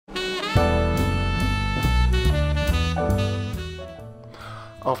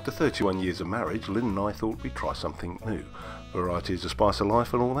After 31 years of marriage, Lynn and I thought we'd try something new. Variety is the spice of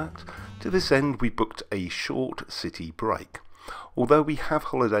life and all that. To this end, we booked a short city break. Although we have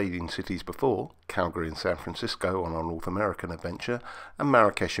holidayed in cities before, Calgary and San Francisco on our North American adventure, and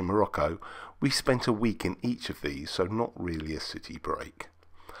Marrakesh in Morocco, we spent a week in each of these, so not really a city break.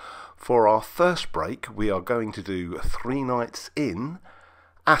 For our first break, we are going to do 3 nights in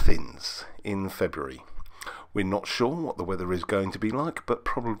Athens in February. We're not sure what the weather is going to be like, but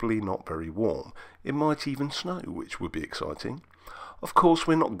probably not very warm. It might even snow, which would be exciting. Of course,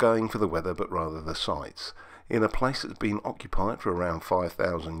 we're not going for the weather, but rather the sights. In a place that's been occupied for around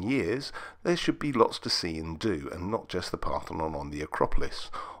 5,000 years, there should be lots to see and do, and not just the Parthenon on the Acropolis,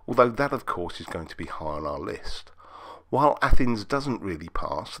 although that of course is going to be high on our list. While Athens doesn't really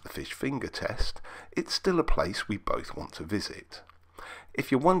pass the fish finger test, it's still a place we both want to visit. If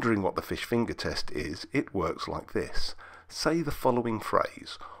you're wondering what the fish finger test is, it works like this. Say the following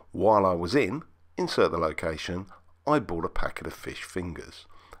phrase: while I was in, insert the location, I bought a packet of fish fingers.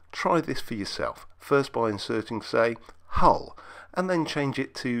 Try this for yourself, first by inserting, say, Hull, and then change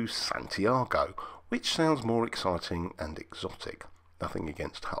it to Santiago, which sounds more exciting and exotic. Nothing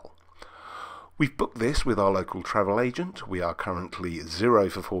against Hull. We've booked this with our local travel agent. We are currently 0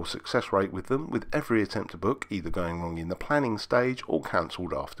 for 4 success rate with them, with every attempt to book either going wrong in the planning stage or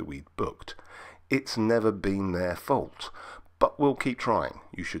cancelled after we'd booked. It's never been their fault, but we'll keep trying.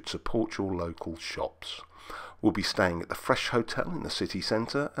 You should support your local shops. We'll be staying at the Fresh Hotel in the city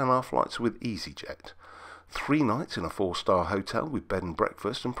centre, and our flights are with EasyJet. 3 nights in a 4-star hotel with bed and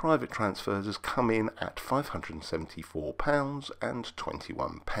breakfast and private transfers has come in at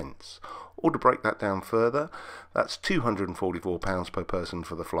 £574.21. Or to break that down further, that's £244 per person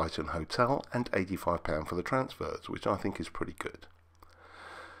for the flight and hotel and £85 for the transfers, which I think is pretty good.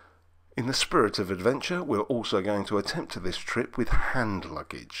 In the spirit of adventure, we're also going to attempt this trip with hand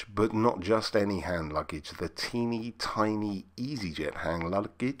luggage, but not just any hand luggage, the teeny tiny EasyJet hand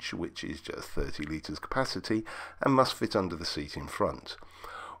luggage, which is just 30 litres capacity and must fit under the seat in front.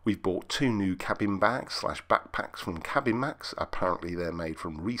 We've bought 2 new cabin bags / backpacks from Cabin Max. Apparently they're made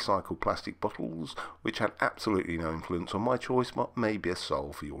from recycled plastic bottles, which had absolutely no influence on my choice, but may be a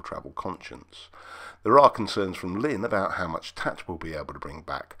solve for your travel conscience. There are concerns from Lynn about how much tat we'll be able to bring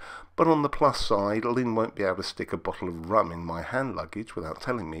back, but on the plus side, Lynn won't be able to stick a bottle of rum in my hand luggage without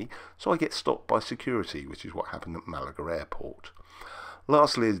telling me, so I get stopped by security, which is what happened at Malaga Airport.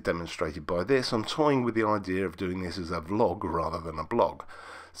 Lastly, as demonstrated by this, I'm toying with the idea of doing this as a vlog rather than a blog.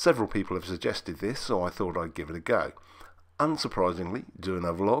 Several people have suggested this, so I thought I'd give it a go. Unsurprisingly, doing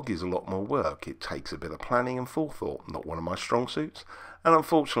a vlog is a lot more work. It takes a bit of planning and forethought, not one of my strong suits, and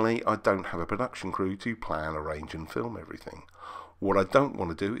unfortunately I don't have a production crew to plan, arrange and film everything. What I don't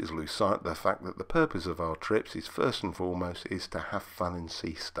want to do is lose sight of the fact that the purpose of our trips is first and foremost is to have fun and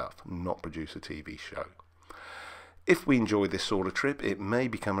see stuff, not produce a TV show. If we enjoy this sort of trip, it may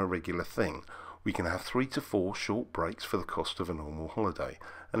become a regular thing. We can have 3 to 4 short breaks for the cost of a normal holiday,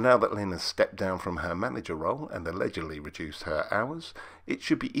 and now that Lynn has stepped down from her manager role and allegedly reduced her hours, it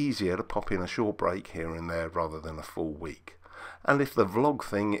should be easier to pop in a short break here and there rather than a full week. And if the vlog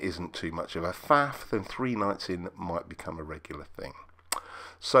thing isn't too much of a faff, then 3 nights in might become a regular thing.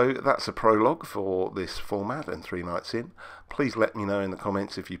 So that's a prologue for this format and 3 nights in. Please let me know in the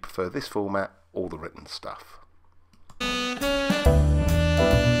comments if you prefer this format or the written stuff.